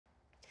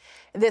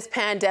This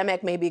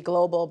pandemic may be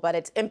global, but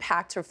its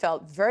impacts are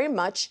felt very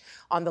much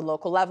on the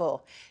local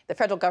level. The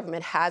federal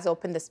government has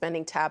opened the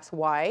spending tabs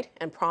wide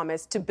and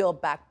promised to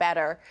build back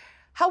better.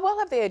 How well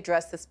have they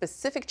addressed the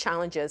specific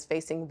challenges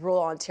facing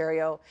rural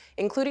Ontario,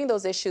 including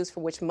those issues for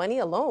which money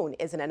alone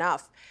isn't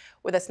enough?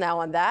 With us now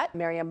on that,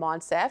 Maryam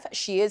Monsef.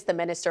 She is the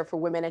Minister for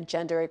Women and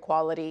Gender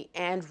Equality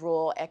and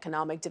Rural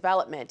Economic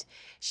Development.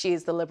 She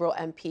is the Liberal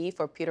MP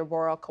for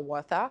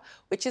Peterborough-Kawartha,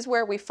 which is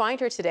where we find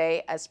her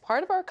today as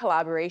part of our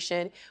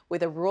collaboration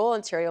with the Rural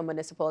Ontario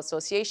Municipal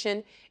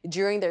Association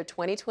during their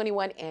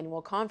 2021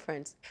 annual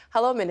conference.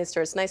 Hello,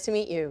 Minister. It's nice to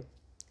meet you.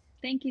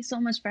 Thank you so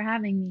much for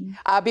having me.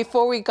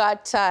 Before we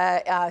got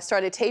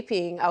started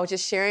taping, I was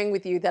just sharing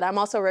with you that I'm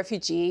also a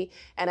refugee,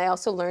 and I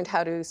also learned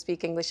how to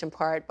speak English in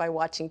part by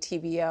watching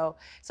TVO.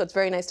 So it's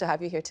very nice to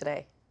have you here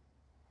today.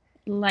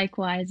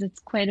 Likewise, it's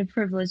quite a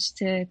privilege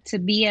to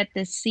be at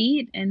this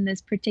seat in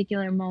this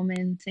particular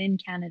moment in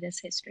Canada's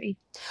history.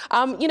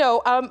 A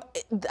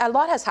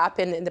lot has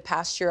happened in the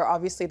past year.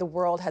 Obviously, the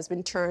world has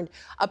been turned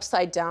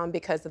upside down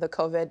because of the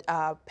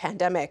COVID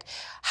pandemic.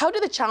 How do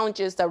the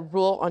challenges that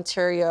rural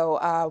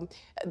Ontario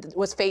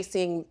was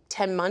facing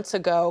 10 months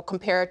ago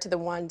compare to the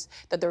ones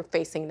that they're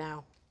facing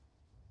now?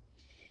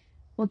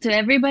 Well, to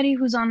everybody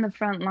who's on the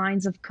front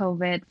lines of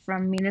COVID,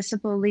 from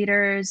municipal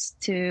leaders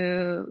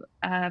to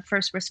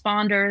first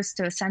responders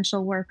to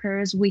essential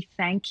workers, we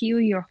thank you.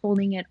 You're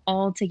holding it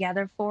all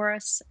together for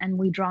us, and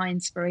we draw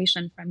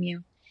inspiration from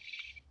you.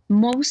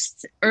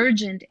 Most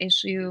urgent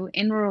issue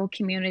in rural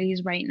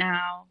communities right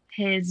now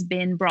has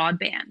been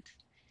broadband.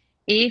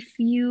 If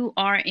you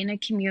are in a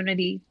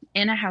community,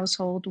 in a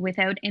household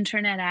without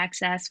internet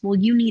access, well,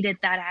 you needed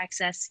that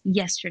access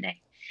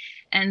yesterday.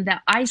 And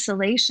the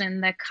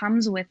isolation that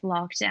comes with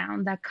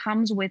lockdown, that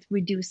comes with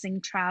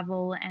reducing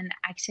travel and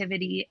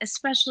activity,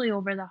 especially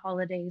over the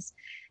holidays,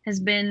 has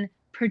been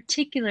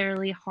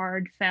particularly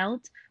hard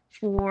felt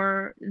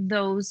for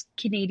those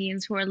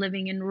Canadians who are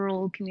living in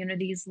rural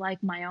communities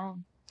like my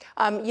own.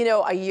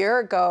 A year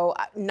ago,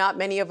 not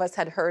many of us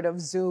had heard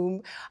of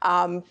Zoom.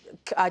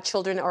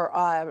 Children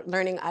are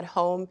learning at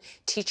home.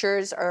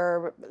 Teachers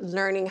are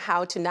learning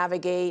how to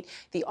navigate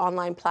the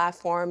online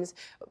platforms.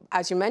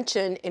 As you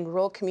mentioned, in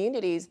rural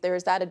communities,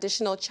 there's that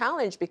additional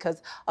challenge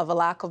because of a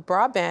lack of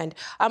broadband.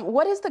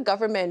 What is the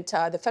government,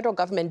 the federal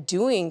government,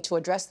 doing to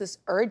address this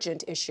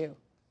urgent issue?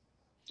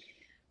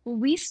 Well,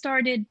 we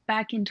started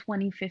back in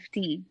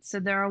 2015.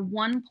 So there are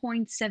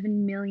 1.7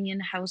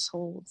 million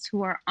households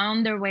who are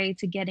on their way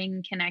to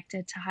getting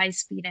connected to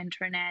high-speed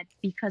internet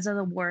because of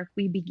the work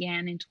we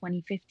began in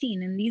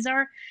 2015. And these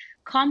are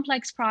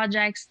complex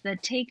projects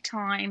that take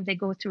time. They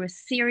go through a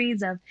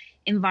series of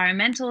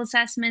environmental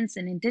assessments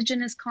and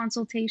Indigenous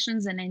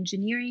consultations and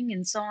engineering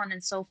and so on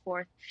and so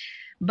forth.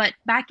 But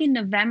back in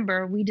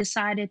November, we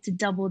decided to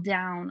double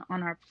down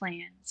on our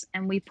plans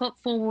and we put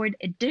forward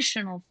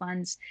additional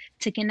funds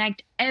to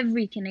connect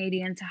every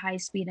Canadian to high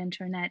speed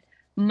internet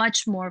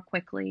much more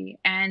quickly.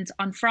 And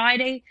on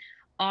Friday,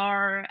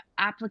 our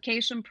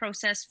application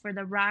process for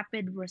the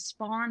Rapid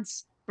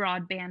Response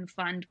Broadband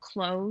Fund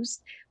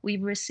closed.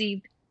 We've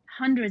received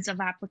hundreds of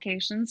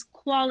applications,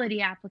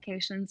 quality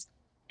applications,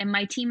 and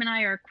my team and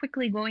I are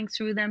quickly going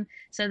through them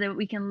so that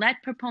we can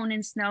let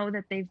proponents know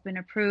that they've been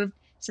approved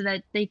so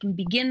that they can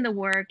begin the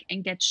work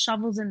and get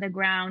shovels in the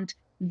ground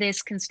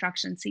this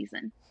construction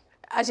season.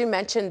 As you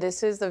mentioned,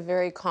 this is a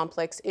very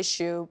complex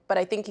issue, but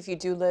I think if you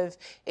do live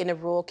in a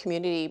rural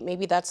community,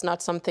 maybe that's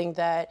not something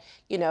that,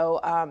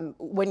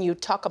 when you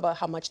talk about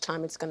how much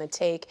time it's going to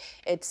take,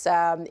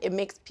 it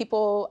makes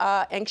people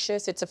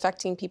anxious. It's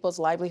affecting people's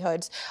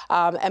livelihoods.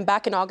 And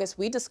back in August,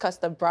 we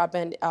discussed the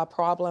broadband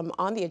problem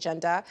on the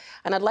agenda,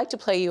 and I'd like to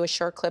play you a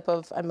short clip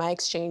of my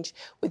exchange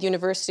with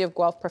University of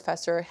Guelph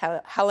professor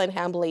Helen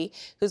Hambley,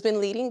 who's been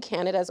leading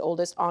Canada's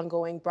oldest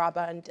ongoing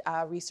broadband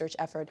research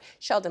effort.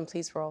 Sheldon,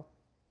 please roll.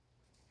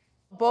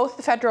 Both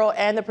the federal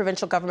and the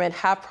provincial government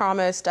have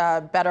promised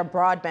better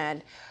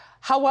broadband.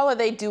 How well are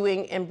they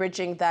doing in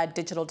bridging that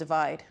digital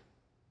divide?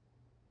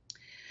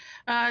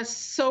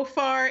 So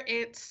far,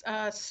 it's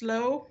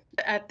slow.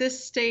 At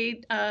this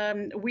stage,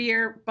 we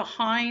are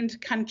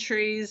behind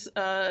countries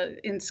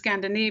in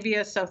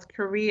Scandinavia, South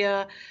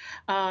Korea,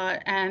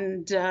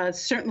 and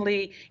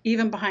certainly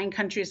even behind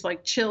countries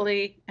like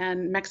Chile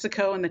and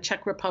Mexico and the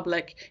Czech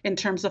Republic in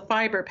terms of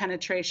fiber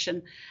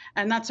penetration.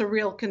 And that's a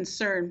real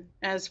concern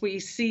as we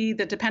see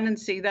the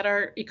dependency that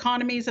our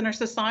economies and our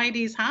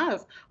societies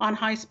have on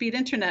high-speed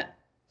internet.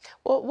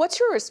 Well, what's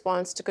your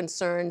response to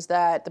concerns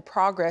that the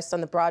progress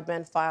on the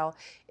broadband file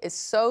is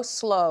so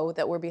slow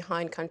that we're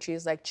behind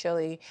countries like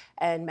Chile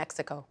and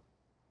Mexico?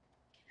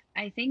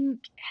 I think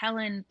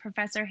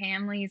Professor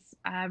Hamley's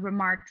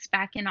remarks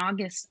back in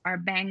August are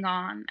bang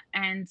on,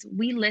 and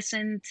we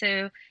listen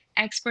to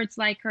experts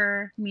like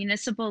her,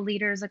 municipal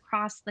leaders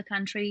across the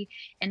country.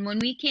 And when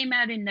we came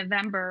out in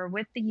November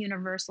with the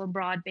Universal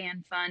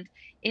Broadband Fund,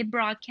 it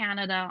brought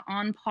Canada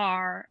on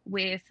par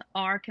with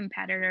our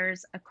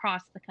competitors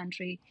across the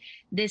country.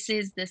 This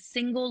is the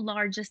single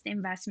largest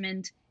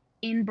investment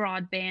in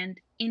broadband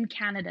in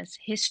Canada's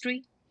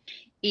history.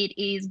 It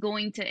is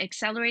going to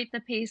accelerate the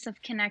pace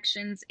of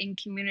connections in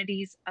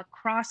communities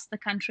across the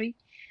country.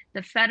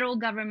 The federal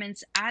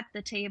government's at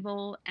the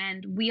table,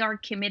 and we are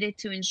committed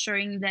to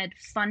ensuring that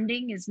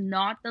funding is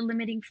not the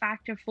limiting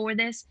factor for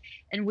this.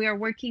 And we are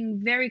working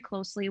very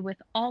closely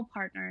with all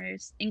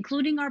partners,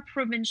 including our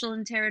provincial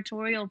and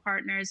territorial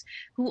partners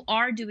who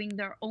are doing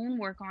their own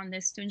work on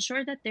this to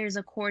ensure that there's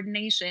a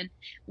coordination.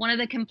 One of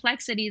the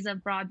complexities of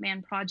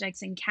broadband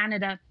projects in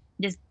Canada,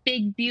 this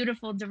big,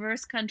 beautiful,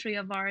 diverse country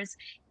of ours,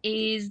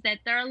 is that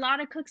there are a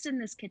lot of cooks in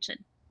this kitchen,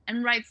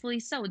 and rightfully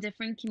so.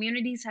 Different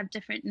communities have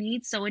different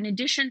needs. So, in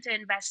addition to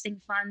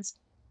investing funds,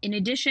 in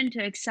addition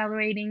to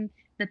accelerating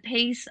the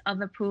pace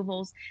of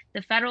approvals,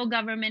 the federal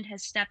government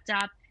has stepped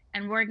up,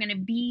 and we're going to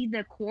be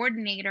the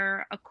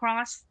coordinator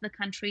across the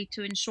country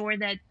to ensure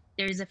that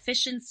there's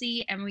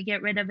efficiency and we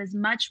get rid of as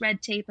much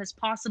red tape as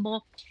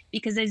possible.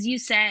 Because, as you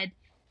said,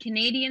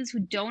 Canadians who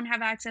don't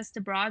have access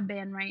to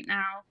broadband right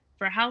now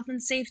for health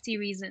and safety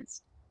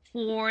reasons,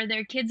 for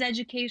their kids'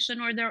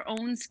 education or their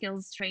own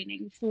skills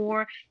training,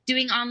 for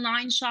doing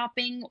online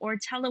shopping or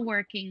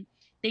teleworking.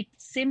 They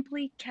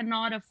simply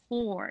cannot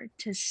afford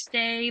to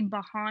stay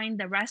behind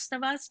the rest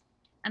of us.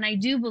 And I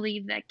do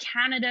believe that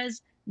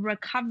Canada's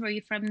recovery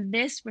from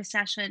this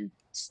recession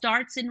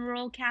starts in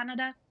rural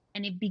Canada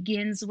and it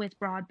begins with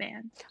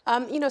broadband.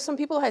 Some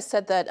people have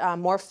said that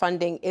more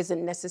funding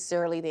isn't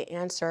necessarily the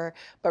answer,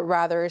 but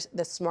rather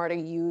the smarter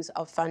use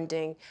of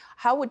funding.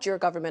 How would your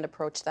government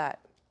approach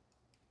that?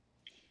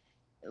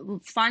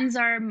 Funds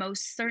are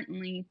most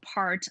certainly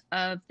part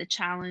of the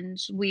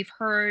challenge. We've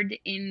heard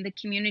in the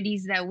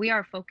communities that we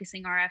are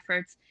focusing our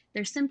efforts,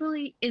 there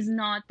simply is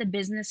not the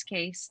business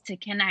case to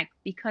connect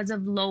because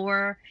of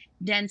lower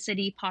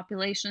density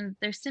populations.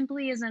 There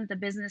simply isn't the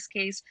business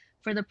case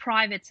for the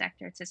private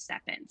sector to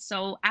step in.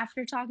 So,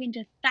 after talking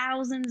to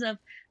thousands of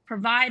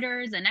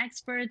providers and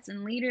experts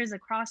and leaders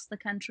across the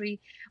country,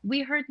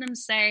 we heard them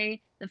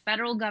say the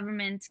federal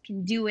government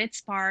can do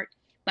its part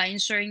by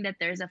ensuring that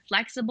there's a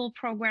flexible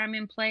program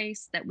in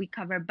place, that we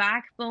cover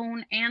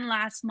backbone and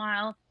last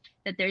mile,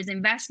 that there's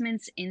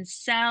investments in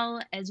cell,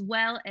 as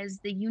well as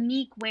the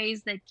unique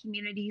ways that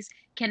communities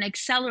can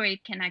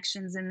accelerate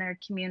connections in their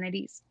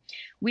communities.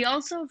 We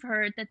also have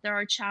heard that there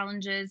are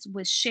challenges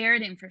with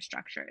shared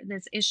infrastructure,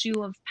 this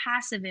issue of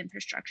passive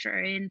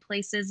infrastructure in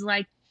places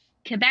like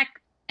Quebec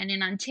and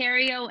in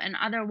Ontario and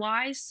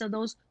otherwise. So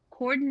those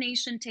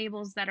coordination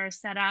tables that are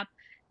set up,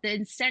 the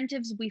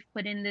incentives we've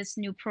put in this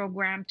new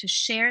program to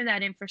share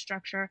that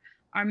infrastructure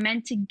are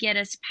meant to get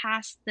us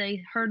past the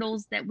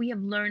hurdles that we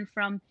have learned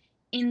from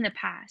in the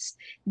past.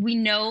 We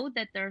know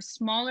that there are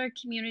smaller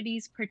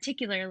communities,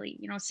 particularly,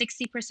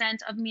 60%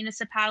 of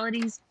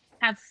municipalities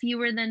have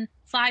fewer than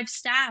 5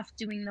 staff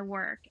doing the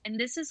work. And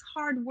this is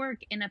hard work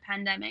in a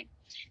pandemic.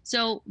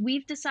 So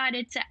we've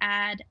decided to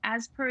add,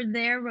 as per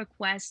their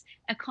request,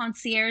 a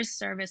concierge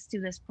service to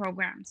this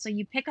program. So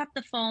you pick up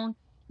the phone,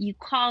 you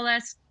call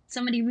us,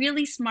 somebody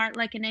really smart,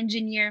 like an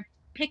engineer,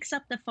 picks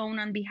up the phone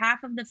on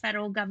behalf of the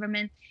federal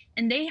government,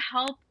 and they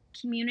help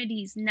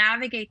communities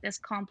navigate this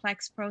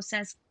complex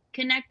process,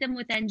 connect them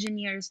with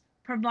engineers,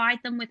 provide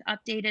them with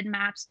updated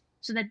maps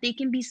so that they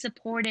can be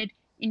supported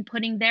in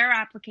putting their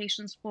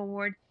applications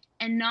forward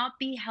and not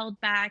be held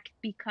back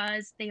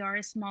because they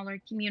are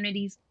smaller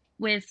communities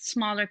with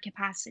smaller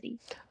capacity.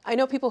 I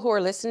know people who are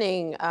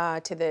listening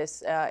to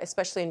this,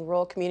 especially in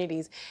rural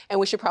communities, and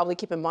we should probably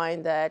keep in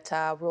mind that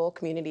rural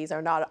communities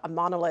are not a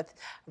monolith.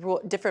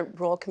 Different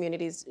rural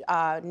communities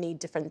need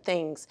different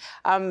things.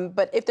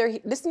 But if they're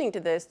listening to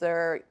this,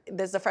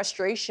 there's a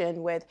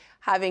frustration with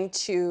having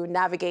to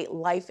navigate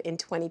life in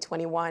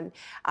 2021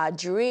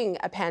 during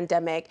a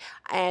pandemic,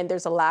 and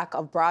there's a lack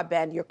of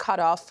broadband. You're cut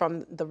off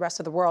from the rest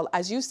of the world.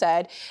 As you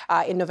said,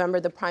 in November,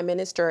 the Prime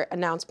Minister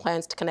announced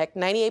plans to connect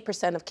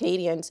 98% of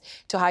Canadians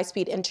to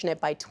high-speed internet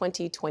by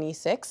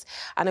 2026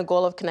 and a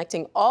goal of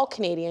connecting all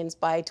Canadians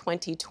by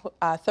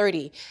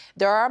 2030.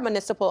 There are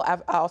municipal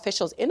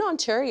officials in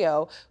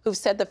Ontario who've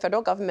said the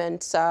federal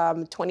government's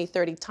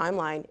 2030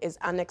 timeline is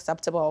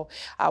unacceptable.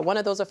 One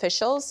of those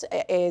officials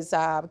is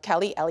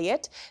Kelly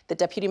Elliott, the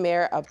deputy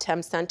mayor of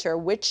Thames Centre,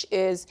 which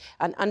is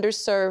an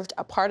underserved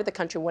part of the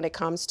country when it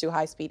comes to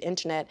high-speed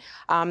internet.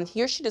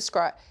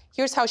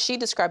 Here's how she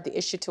described the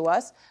issue to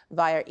us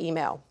via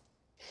email.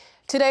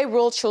 Today,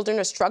 rural children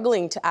are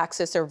struggling to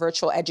access their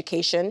virtual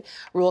education.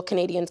 Rural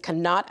Canadians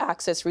cannot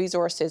access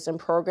resources and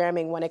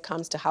programming when it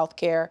comes to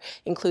healthcare,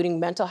 including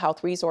mental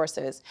health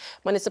resources.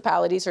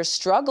 Municipalities are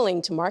struggling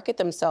to market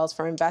themselves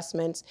for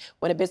investments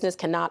when a business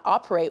cannot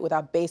operate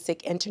without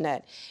basic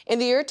internet. In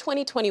the year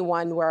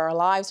 2021, where our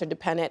lives are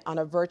dependent on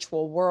a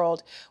virtual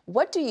world,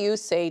 what do you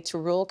say to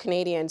rural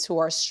Canadians who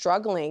are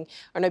struggling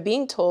and are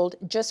being told,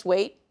 just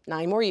wait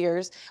 9 more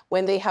years,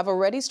 when they have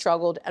already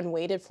struggled and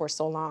waited for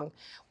so long?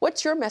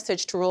 What's your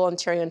message to rural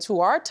Ontarians who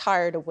are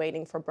tired of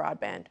waiting for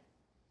broadband?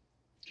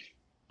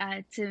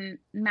 To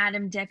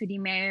Madam Deputy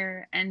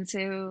Mayor and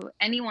to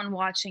anyone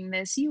watching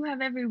this, you have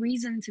every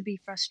reason to be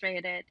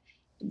frustrated.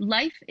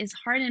 Life is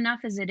hard enough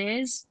as it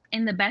is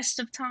in the best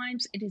of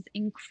times. It is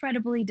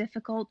incredibly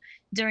difficult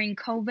during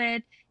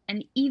COVID.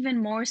 and even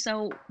more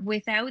so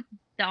without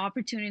the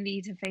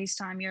opportunity to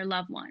FaceTime your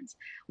loved ones,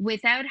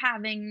 without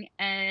having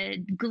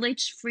a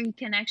glitch-free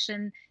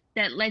connection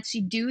that lets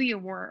you do your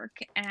work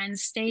and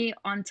stay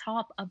on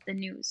top of the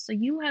news. So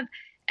you have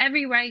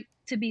every right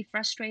to be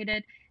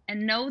frustrated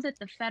and know that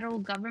the federal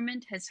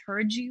government has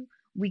heard you.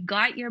 We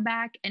got your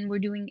back, and we're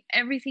doing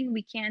everything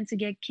we can to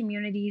get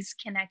communities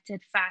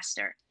connected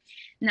faster.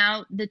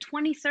 Now, the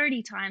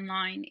 2030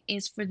 timeline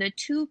is for the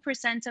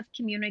 2% of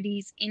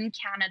communities in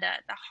Canada,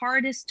 the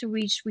hardest to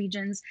reach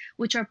regions,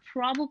 which are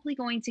probably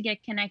going to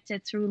get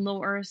connected through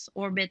low Earth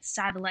orbit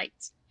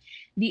satellites.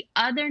 The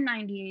other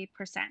 98%,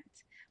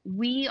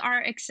 we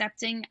are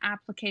accepting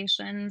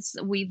applications.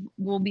 We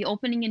will be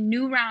opening a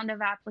new round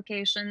of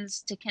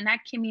applications to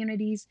connect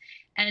communities.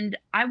 And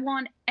I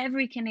want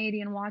every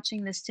Canadian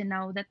watching this to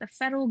know that the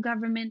federal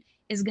government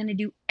is going to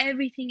do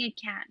everything it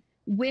can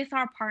with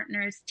our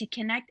partners to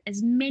connect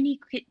as many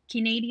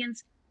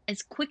Canadians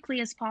as quickly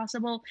as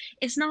possible.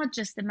 It's not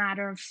just a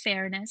matter of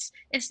fairness.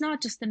 It's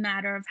not just a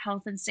matter of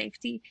health and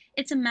safety.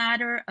 It's a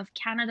matter of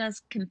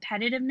Canada's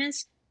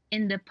competitiveness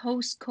in the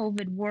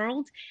post-COVID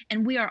world,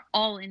 and we are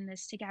all in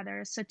this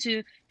together. So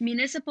to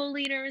municipal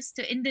leaders,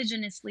 to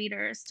Indigenous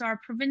leaders, to our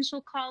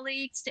provincial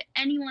colleagues, to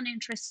anyone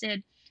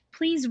interested,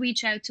 please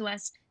reach out to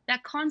us.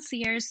 That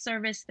concierge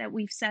service that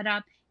we've set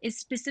up is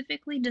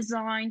specifically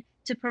designed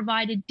to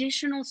provide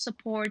additional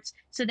supports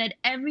so that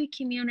every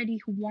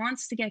community who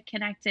wants to get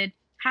connected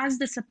has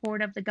the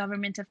support of the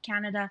Government of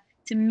Canada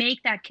to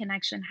make that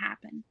connection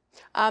happen.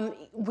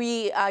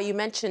 You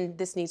mentioned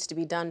this needs to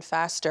be done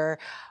faster,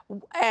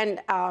 and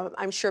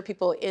I'm sure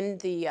people in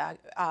the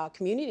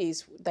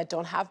communities that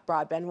don't have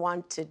broadband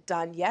want it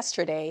done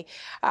yesterday.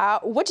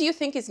 What do you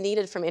think is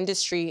needed from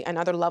industry and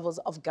other levels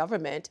of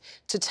government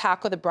to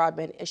tackle the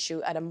broadband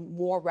issue at a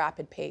more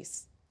rapid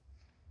pace?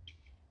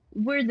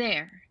 We're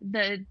there.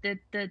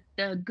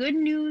 The good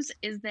news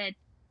is that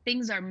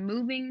things are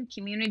moving.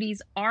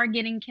 Communities are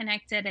getting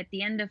connected. At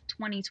the end of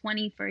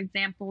 2020, for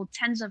example,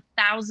 tens of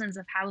thousands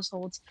of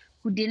households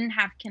who didn't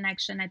have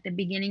connection at the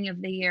beginning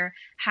of the year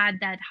had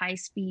that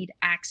high-speed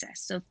access.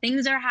 So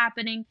things are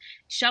happening.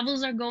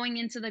 Shovels are going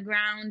into the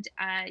ground.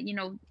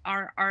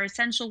 Our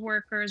essential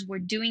workers were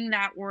doing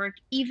that work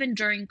even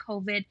during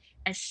COVID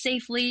as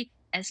safely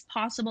as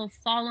possible,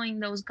 following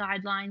those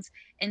guidelines.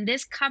 In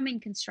this coming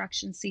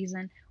construction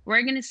season,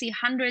 we're going to see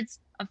hundreds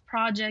of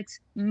projects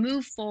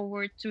move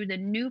forward through the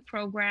new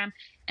program.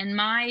 And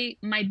my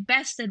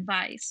best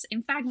advice,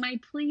 in fact, my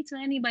plea to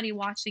anybody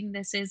watching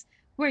this is,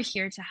 we're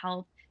here to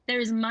help.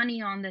 There's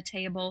money on the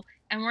table,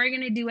 and we're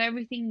going to do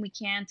everything we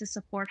can to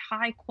support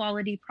high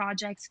quality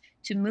projects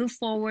to move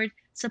forward.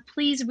 So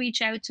please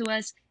reach out to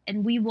us,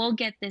 and we will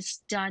get this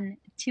done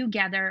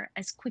together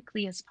as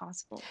quickly as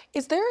possible.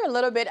 Is there a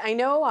little bit, I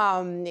know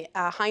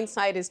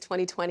hindsight is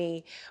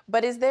 2020,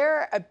 but is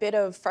there a bit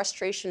of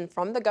frustration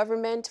from the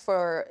government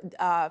for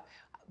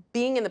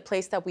being in the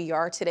place that we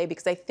are today?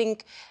 Because I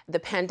think the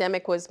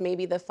pandemic was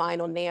maybe the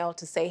final nail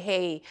to say,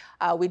 hey,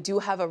 we do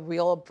have a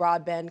real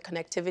broadband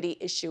connectivity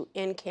issue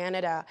in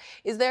Canada.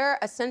 Is there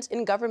a sense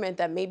in government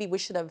that maybe we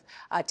should have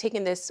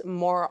taken this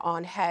more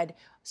on head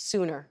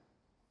sooner?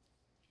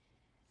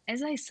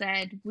 As I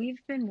said,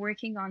 we've been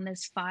working on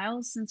this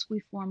file since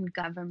we formed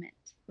government,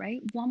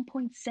 right?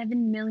 1.7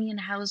 million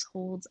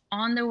households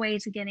on their way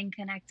to getting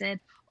connected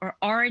or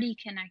already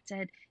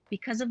connected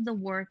because of the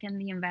work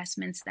and the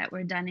investments that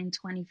were done in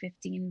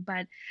 2015.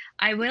 But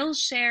I will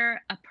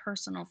share a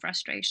personal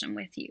frustration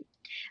with you.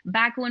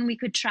 Back when we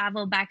could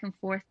travel back and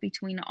forth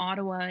between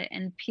Ottawa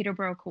and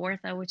Peterborough,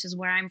 Kawartha, which is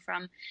where I'm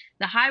from,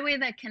 the highway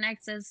that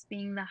connects us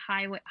being the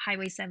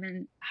Highway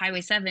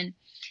 7,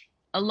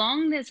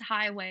 along this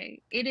highway,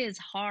 it is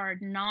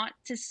hard not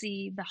to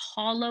see the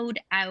hollowed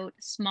out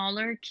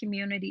smaller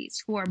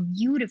communities who are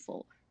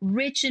beautiful,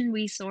 rich in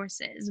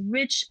resources,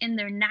 rich in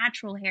their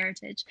natural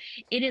heritage.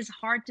 It is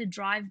hard to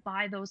drive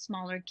by those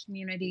smaller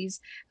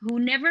communities who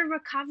never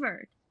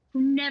recovered,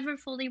 who never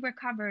fully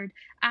recovered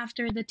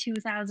after the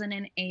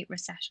 2008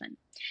 recession.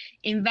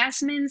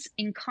 Investments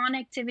in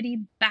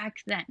connectivity back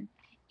then,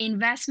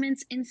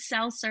 investments in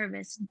cell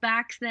service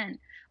back then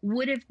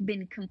would have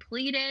been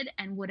completed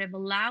and would have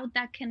allowed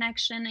that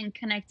connection and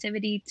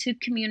connectivity to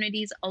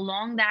communities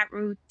along that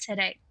route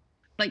today.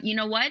 But you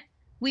know what?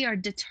 We are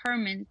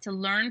determined to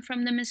learn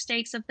from the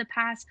mistakes of the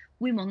past.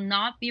 We will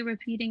not be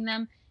repeating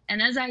them.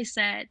 And as I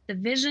said, the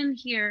vision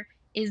here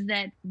is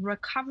that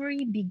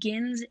recovery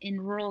begins in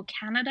rural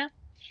Canada,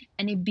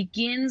 and it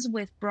begins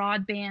with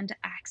broadband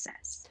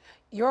access.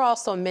 You're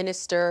also a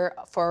minister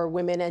for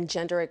women and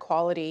gender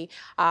equality,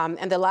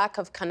 and the lack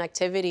of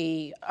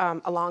connectivity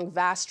along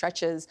vast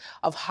stretches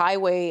of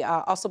highway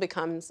also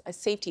becomes a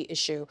safety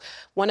issue.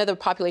 One of the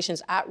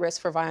populations at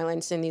risk for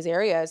violence in these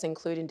areas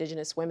include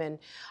Indigenous women.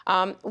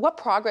 What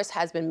progress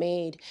has been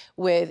made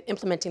with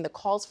implementing the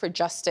calls for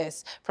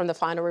justice from the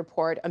final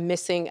report of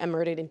missing and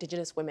murdered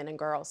Indigenous women and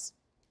girls?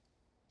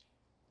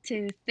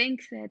 To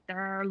think that there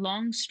are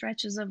long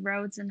stretches of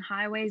roads and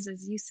highways,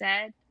 as you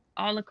said,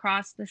 all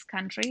across this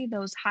country,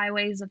 those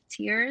highways of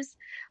tears,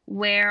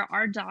 where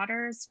our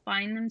daughters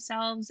find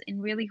themselves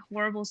in really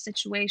horrible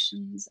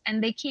situations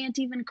and they can't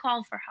even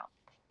call for help,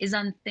 is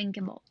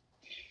unthinkable.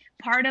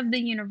 Part of the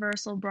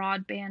Universal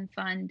Broadband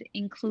Fund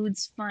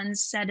includes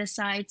funds set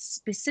aside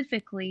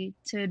specifically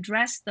to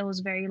address those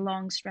very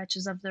long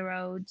stretches of the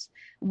roads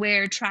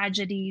where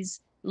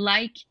tragedies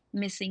like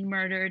missing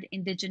murdered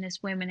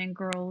Indigenous women and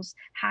girls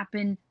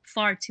happen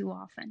far too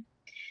often.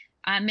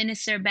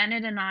 Minister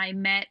Bennett and I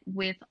met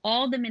with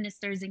all the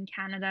ministers in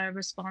Canada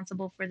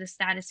responsible for the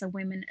status of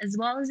women, as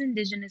well as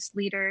Indigenous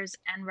leaders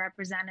and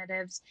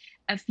representatives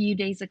a few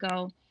days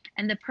ago.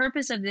 And the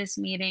purpose of this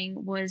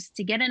meeting was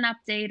to get an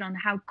update on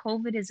how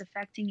COVID is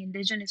affecting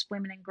Indigenous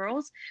women and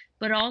girls,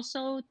 but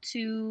also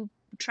to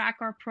track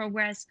our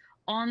progress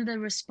on the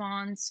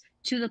response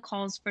to the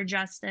calls for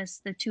justice,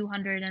 the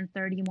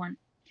 231.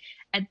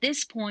 At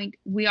this point,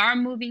 we are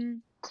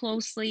moving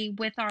closely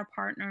with our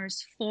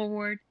partners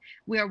forward.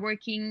 We are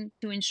working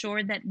to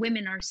ensure that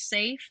women are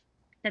safe,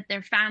 that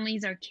their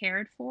families are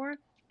cared for,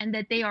 and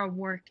that they are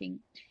working.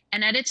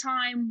 And at a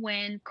time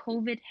when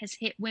COVID has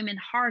hit women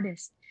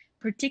hardest,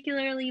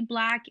 particularly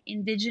Black,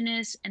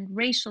 Indigenous, and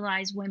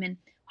racialized women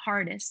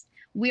hardest,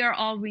 we are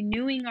all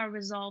renewing our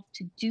resolve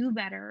to do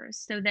better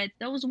so that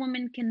those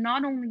women can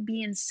not only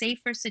be in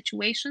safer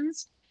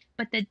situations,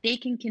 but that they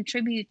can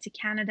contribute to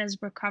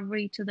Canada's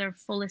recovery to their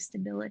fullest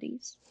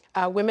abilities.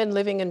 Women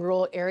living in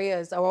rural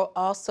areas are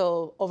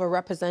also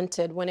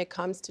overrepresented when it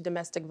comes to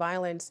domestic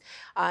violence.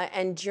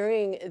 And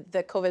during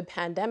the COVID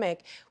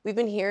pandemic, we've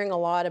been hearing a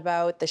lot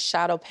about the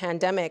shadow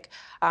pandemic.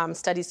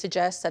 Studies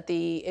suggest that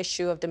the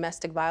issue of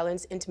domestic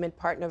violence, intimate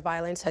partner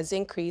violence, has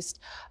increased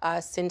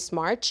since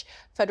March.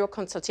 Federal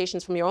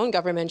consultations from your own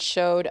government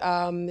showed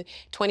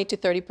 20 to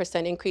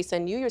 30% increase.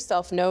 And you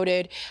yourself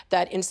noted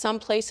that in some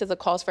places, the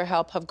calls for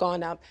help have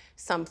gone up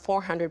some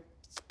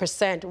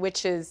 400%,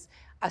 which is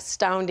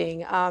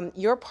astounding.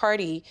 Your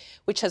party,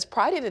 which has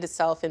prided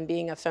itself in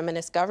being a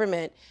feminist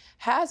government,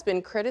 has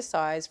been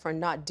criticized for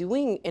not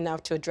doing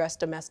enough to address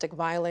domestic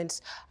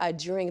violence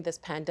during this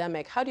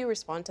pandemic. How do you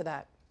respond to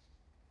that?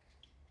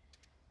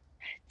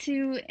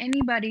 To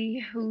anybody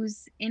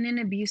who's in an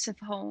abusive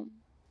home,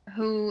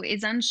 who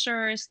is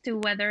unsure as to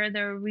whether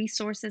there are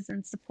resources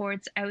and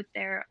supports out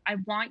there, I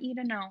want you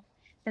to know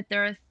that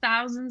there are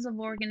thousands of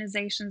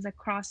organizations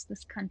across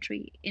this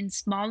country in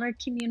smaller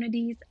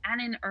communities and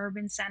in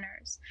urban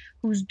centers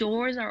whose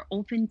doors are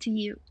open to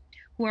you,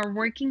 who are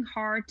working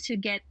hard to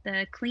get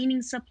the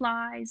cleaning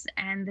supplies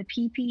and the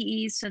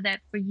PPEs so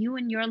that for you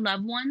and your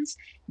loved ones,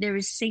 there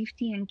is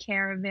safety and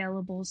care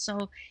available. So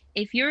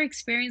if you're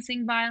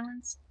experiencing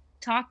violence,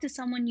 talk to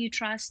someone you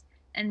trust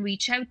and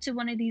reach out to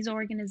one of these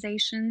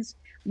organizations.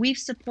 We've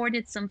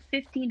supported some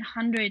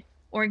 1,500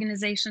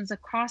 organizations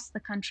across the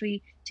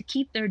country to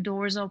keep their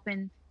doors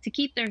open, to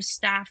keep their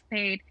staff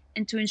paid,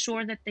 and to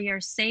ensure that they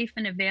are safe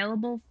and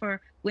available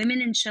for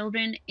women and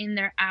children in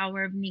their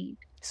hour of need.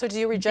 So do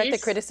you reject the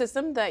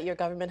criticism that your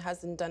government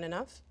hasn't done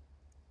enough?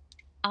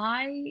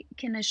 I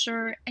can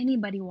assure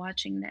anybody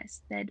watching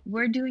this that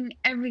we're doing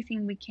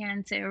everything we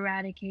can to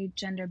eradicate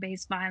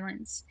gender-based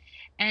violence.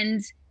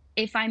 And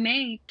if I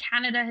may,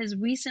 Canada has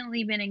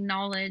recently been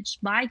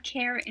acknowledged by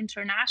CARE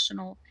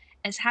International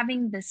as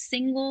having the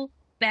single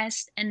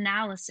best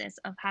analysis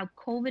of how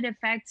COVID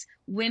affects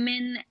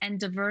women and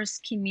diverse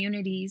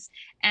communities.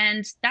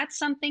 And that's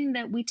something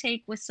that we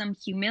take with some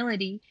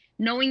humility,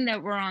 knowing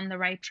that we're on the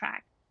right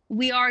track.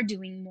 We are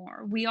doing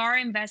more. We are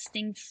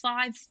investing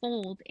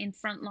fivefold in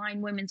frontline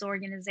women's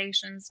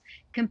organizations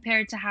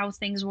compared to how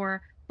things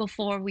were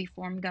before we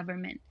formed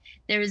government.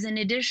 There is an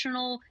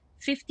additional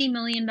 $50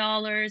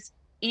 million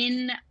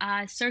in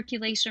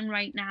circulation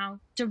right now,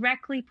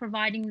 directly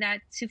providing that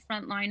to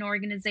frontline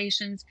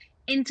organizations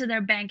into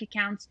their bank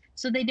accounts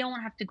so they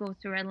don't have to go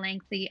through a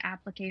lengthy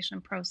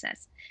application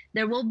process.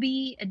 There will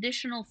be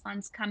additional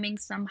funds coming,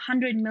 some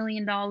 $100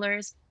 million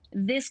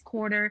this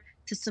quarter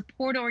to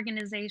support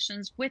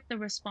organizations with the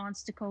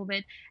response to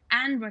COVID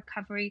and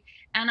recovery.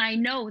 And I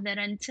know that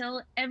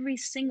until every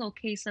single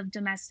case of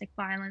domestic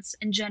violence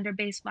and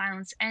gender-based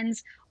violence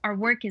ends, our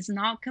work is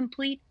not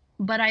complete.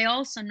 But I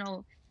also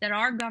know that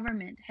our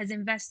government has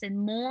invested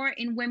more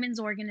in women's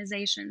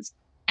organizations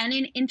and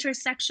in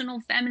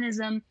intersectional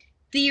feminism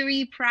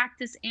theory,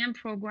 practice, and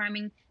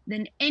programming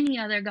than any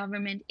other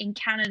government in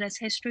Canada's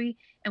history.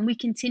 And we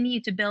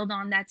continue to build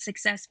on that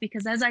success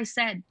because, as I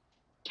said,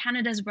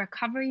 Canada's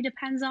recovery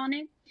depends on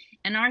it,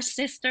 and our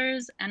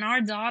sisters and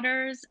our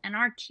daughters and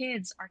our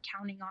kids are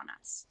counting on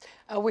us.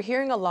 We're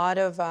hearing a lot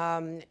of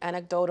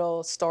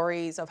anecdotal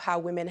stories of how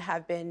women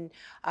have been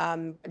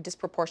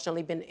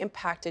disproportionately been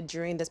impacted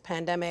during this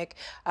pandemic,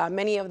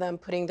 many of them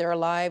putting their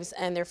lives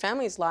and their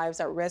families' lives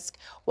at risk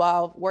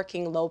while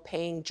working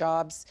low-paying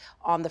jobs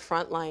on the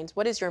front lines.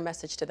 What is your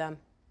message to them?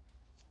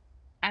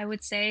 I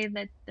would say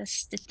that the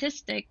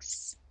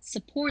statistics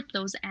support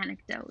those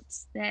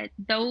anecdotes, that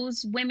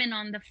those women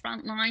on the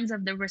front lines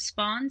of the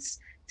response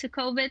to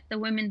COVID, the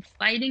women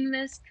fighting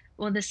this,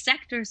 well, the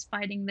sectors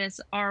fighting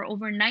this are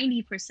over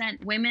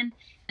 90% women,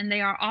 and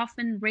they are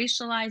often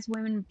racialized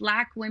women,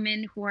 Black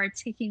women who are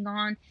taking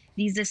on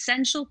these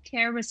essential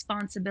care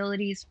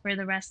responsibilities for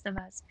the rest of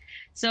us.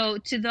 So,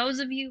 to those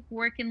of you who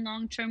work in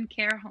long term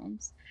care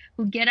homes,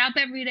 who get up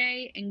every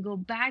day and go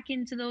back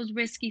into those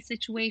risky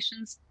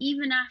situations,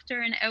 even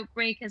after an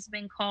outbreak has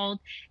been called,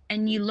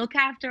 and you look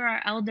after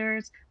our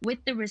elders with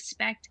the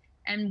respect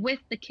and with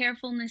the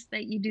carefulness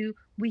that you do,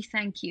 we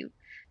thank you.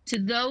 To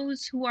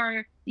those who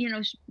are,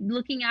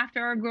 looking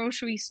after our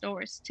grocery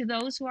stores, to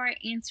those who are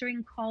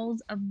answering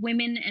calls of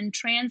women and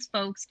trans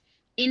folks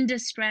in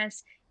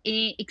distress,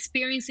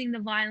 experiencing the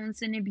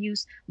violence and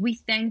abuse, we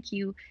thank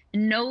you.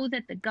 Know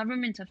that the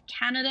government of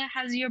Canada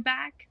has your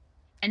back,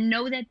 and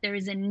know that there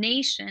is a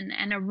nation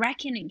and a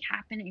reckoning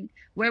happening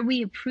where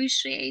we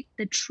appreciate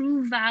the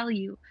true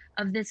value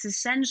of this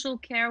essential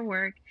care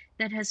work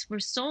that has for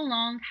so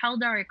long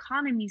held our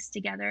economies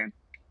together.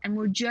 And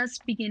we're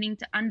just beginning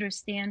to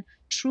understand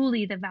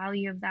truly the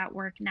value of that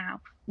work now.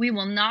 We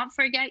will not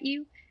forget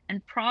you,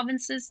 and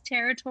provinces,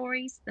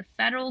 territories, the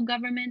federal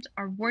government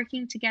are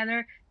working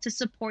together to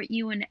support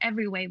you in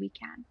every way we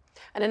can.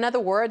 And another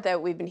word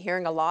that we've been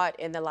hearing a lot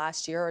in the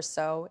last year or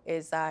so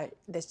is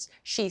this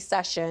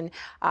she-cession.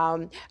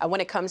 And when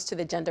it comes to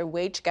the gender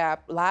wage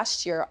gap,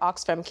 last year,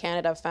 Oxfam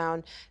Canada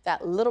found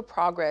that little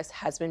progress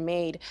has been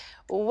made.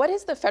 What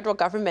is the federal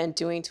government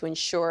doing to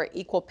ensure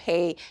equal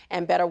pay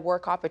and better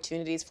work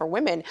opportunities for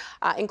women,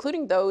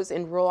 including those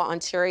in rural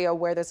Ontario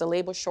where there's a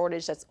labor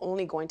shortage that's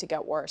only going to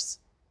get worse?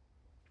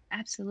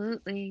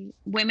 Absolutely.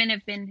 Women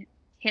have been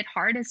hit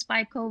hardest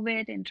by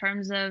COVID in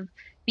terms of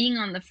being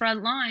on the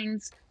front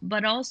lines,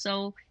 but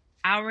also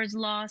hours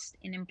lost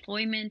in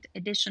employment,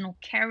 additional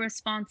care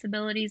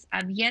responsibilities.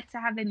 I've yet to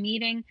have a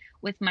meeting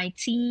with my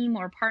team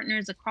or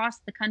partners across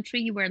the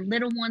country where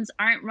little ones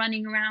aren't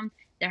running around.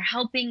 They're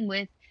helping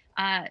with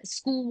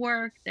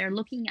schoolwork, they're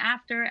looking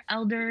after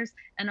elders,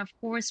 and of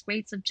course,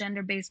 rates of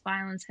gender based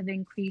violence have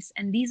increased.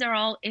 And these are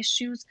all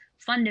issues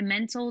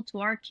fundamental to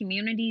our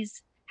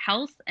communities'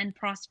 health and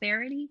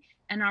prosperity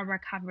and our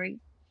recovery.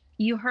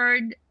 You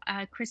heard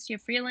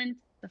Chrystia Freeland,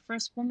 the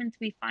first woman to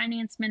be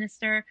finance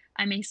minister,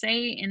 I may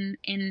say,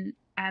 in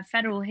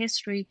federal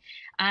history,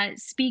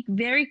 speak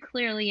very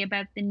clearly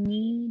about the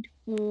need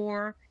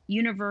for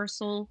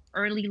universal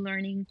early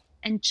learning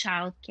and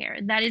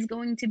childcare. That is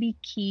going to be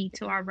key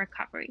to our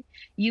recovery.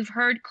 You've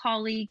heard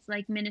colleagues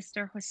like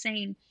Minister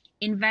Hussein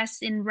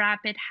invest in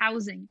rapid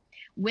housing.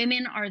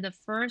 Women are the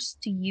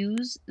first to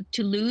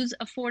lose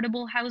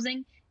affordable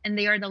housing, and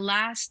they are the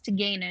last to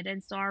gain it.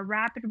 And so our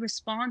rapid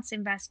response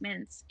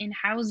investments in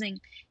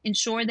housing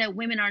ensure that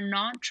women are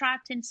not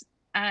trapped in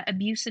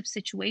abusive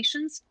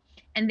situations.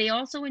 And they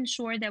also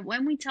ensure that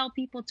when we tell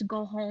people to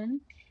go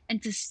home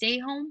and to stay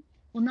home,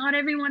 well, not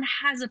everyone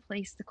has a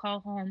place to call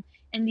home.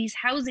 And these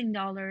housing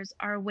dollars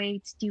are a way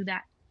to do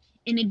that.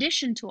 In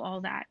addition to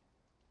all that,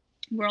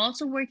 we're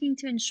also working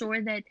to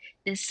ensure that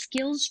the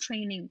skills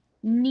training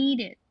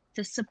needed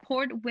to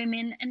support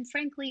women and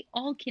frankly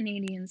all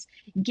Canadians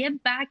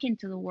get back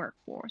into the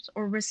workforce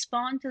or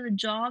respond to the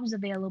jobs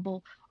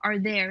available are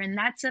there. And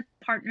that's a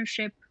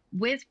partnership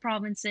with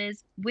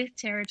provinces, with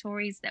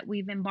territories that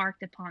we've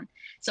embarked upon.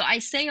 So I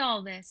say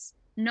all this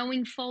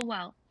knowing full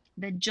well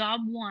that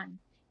job one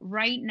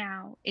right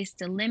now is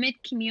to limit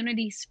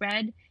community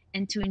spread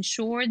and to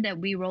ensure that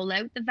we roll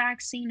out the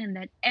vaccine and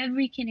that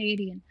every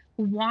Canadian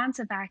who wants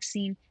a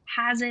vaccine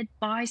has it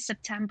by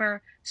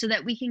September so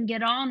that we can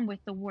get on with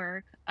the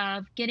work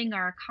of getting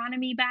our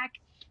economy back,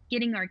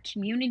 getting our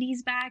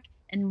communities back,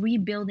 and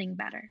rebuilding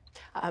better.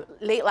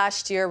 Late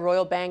last year,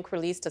 Royal Bank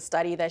released a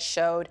study that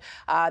showed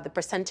the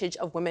percentage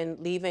of women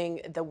leaving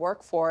the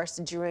workforce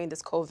during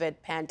this COVID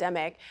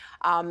pandemic.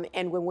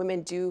 And when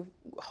women do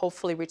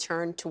hopefully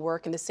return to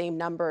work in the same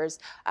numbers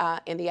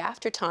in the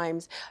after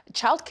times,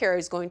 childcare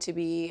is going to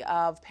be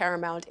of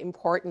paramount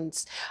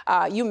importance.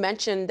 You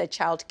mentioned the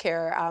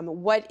childcare.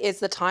 What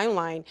is the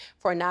timeline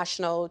for a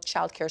national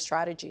childcare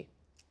strategy?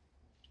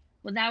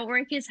 Well, that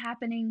work is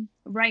happening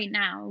right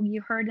now. You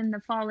heard in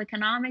the fall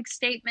economic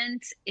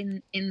statement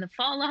in the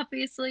fall,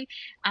 obviously,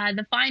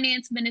 the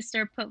finance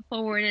minister put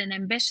forward an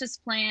ambitious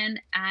plan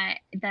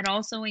that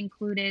also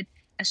included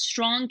a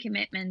strong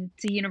commitment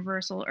to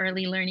universal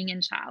early learning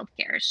and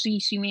childcare.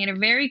 She made it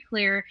very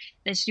clear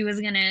that she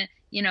was going to,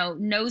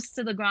 nose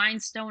to the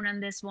grindstone on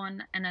this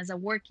one. And as a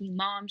working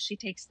mom, she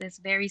takes this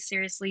very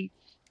seriously,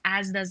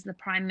 as does the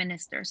Prime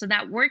Minister. So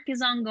that work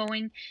is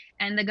ongoing,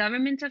 and the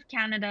Government of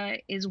Canada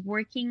is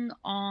working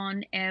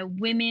on a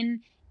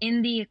Women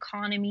in the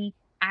Economy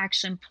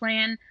action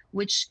plan,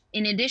 which,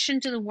 in addition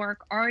to the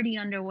work already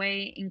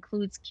underway,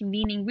 includes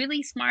convening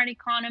really smart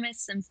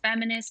economists and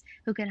feminists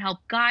who can help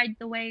guide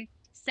the way,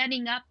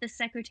 setting up the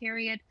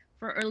Secretariat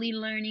for Early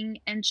Learning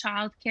and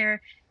Childcare,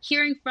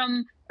 hearing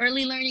from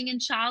early learning and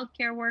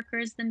childcare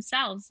workers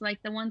themselves,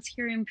 like the ones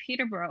here in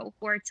Peterborough,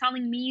 who are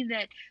telling me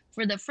that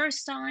for the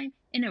first time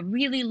in a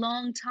really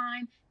long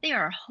time, they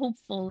are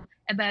hopeful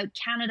about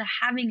Canada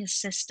having a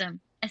system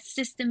a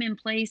system in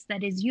place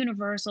that is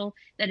universal,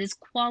 that is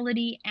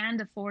quality and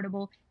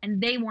affordable,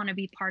 and they want to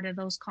be part of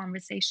those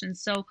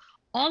conversations. So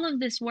all of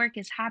this work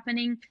is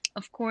happening,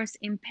 of course,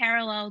 in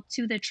parallel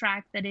to the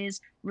track that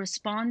is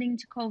responding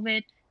to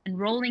COVID and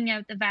rolling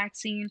out the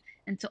vaccine.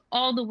 And to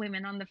all the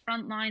women on the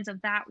front lines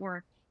of that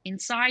work,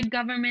 inside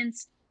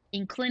governments,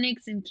 in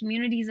clinics, in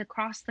communities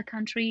across the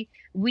country,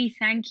 we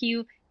thank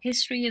you.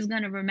 History is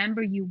going to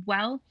remember you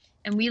well.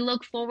 And we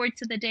look forward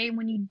to the day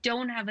when you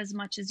don't have as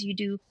much as you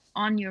do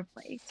on your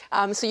plate.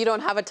 So you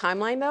don't have a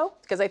timeline, though?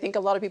 Because I think a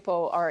lot of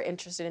people are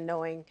interested in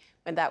knowing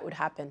when that would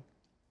happen.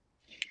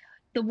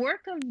 The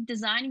work of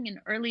designing an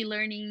early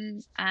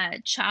learning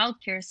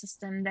childcare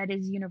system that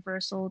is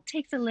universal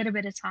takes a little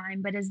bit of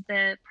time, but as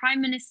the Prime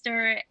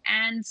Minister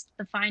and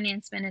the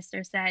Finance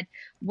Minister said,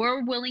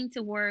 we're willing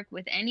to work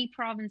with any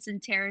province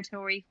and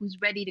territory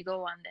who's ready to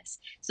go on this.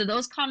 So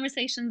those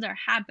conversations are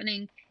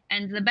happening,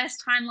 and the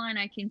best timeline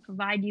I can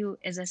provide you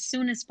is as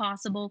soon as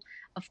possible.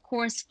 Of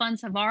course,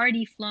 funds have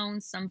already flown.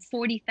 Some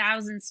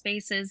 40,000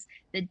 spaces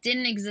that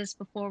didn't exist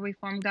before we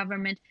formed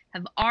government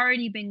have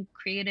already been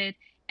created,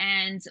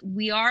 and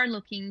we are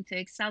looking to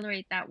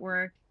accelerate that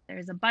work.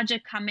 There's a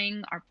budget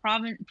coming. Our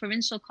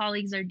provincial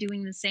colleagues are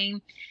doing the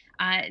same.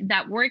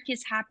 That work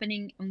is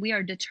happening, and we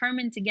are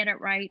determined to get it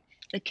right.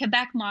 The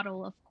Quebec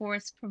model, of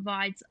course,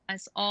 provides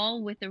us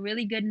all with a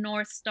really good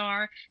North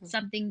Star,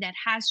 something that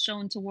has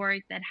shown to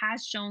work, that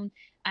has shown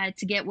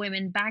to get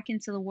women back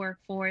into the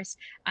workforce.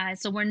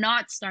 So we're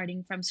not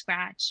starting from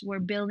scratch. We're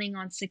building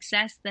on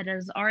success that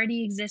has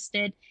already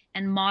existed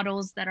and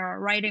models that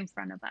are right in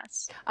front of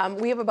us.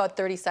 We have about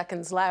 30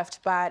 seconds left,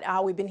 but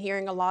we've been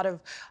hearing a lot of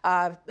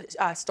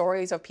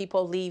stories of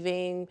people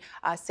leaving,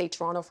 say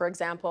Toronto, for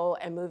example,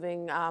 and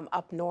moving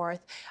up north.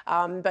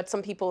 But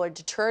some people are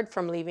deterred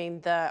from leaving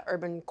the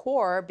urban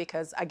core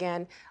because,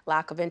 again,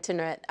 lack of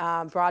internet,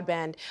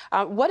 broadband.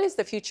 What is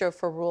the future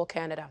for rural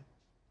Canada?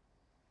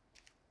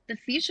 The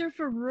future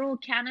for rural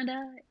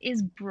Canada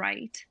is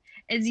bright.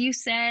 As you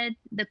said,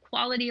 the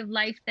quality of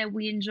life that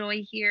we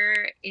enjoy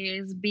here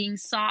is being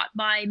sought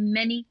by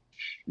many.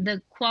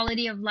 The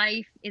quality of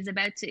life is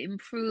about to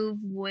improve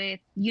with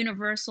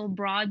universal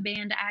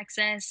broadband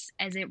access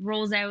as it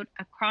rolls out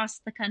across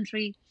the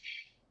country.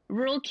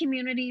 Rural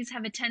communities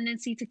have a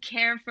tendency to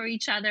care for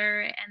each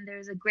other, and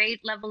there's a great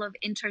level of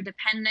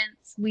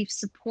interdependence. We've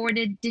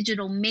supported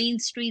digital main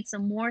streets,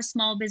 and more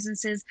small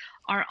businesses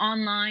are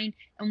online.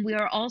 And we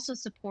are also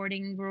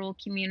supporting rural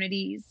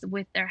communities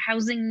with their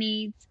housing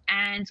needs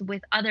and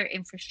with other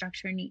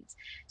infrastructure needs.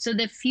 So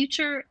the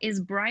future is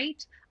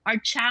bright. Our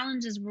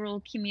challenge as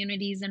rural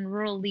communities and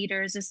rural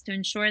leaders is to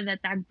ensure that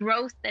that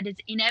growth that is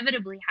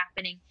inevitably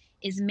happening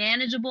is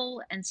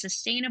manageable and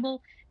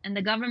sustainable, and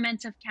the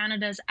Government of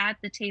Canada is at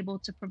the table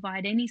to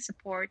provide any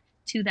support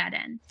to that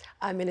end.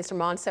 Minister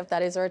Monsef,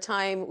 that is our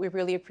time. We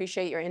really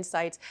appreciate your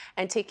insights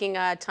and taking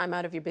time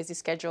out of your busy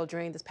schedule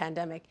during this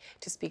pandemic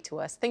to speak to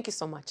us. Thank you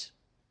so much.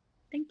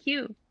 Thank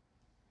you.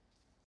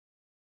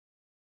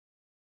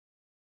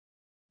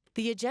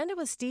 The Agenda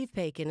with Steve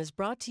Paikin is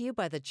brought to you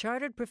by the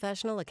Chartered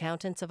Professional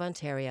Accountants of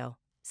Ontario.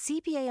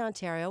 CPA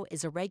Ontario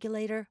is a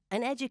regulator,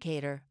 an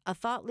educator, a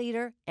thought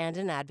leader, and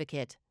an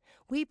advocate.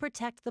 We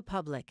protect the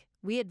public.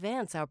 We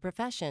advance our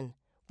profession.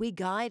 We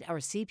guide our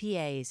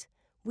CPAs.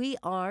 We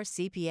are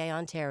CPA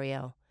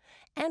Ontario.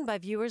 And by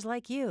viewers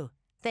like you.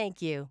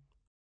 Thank you.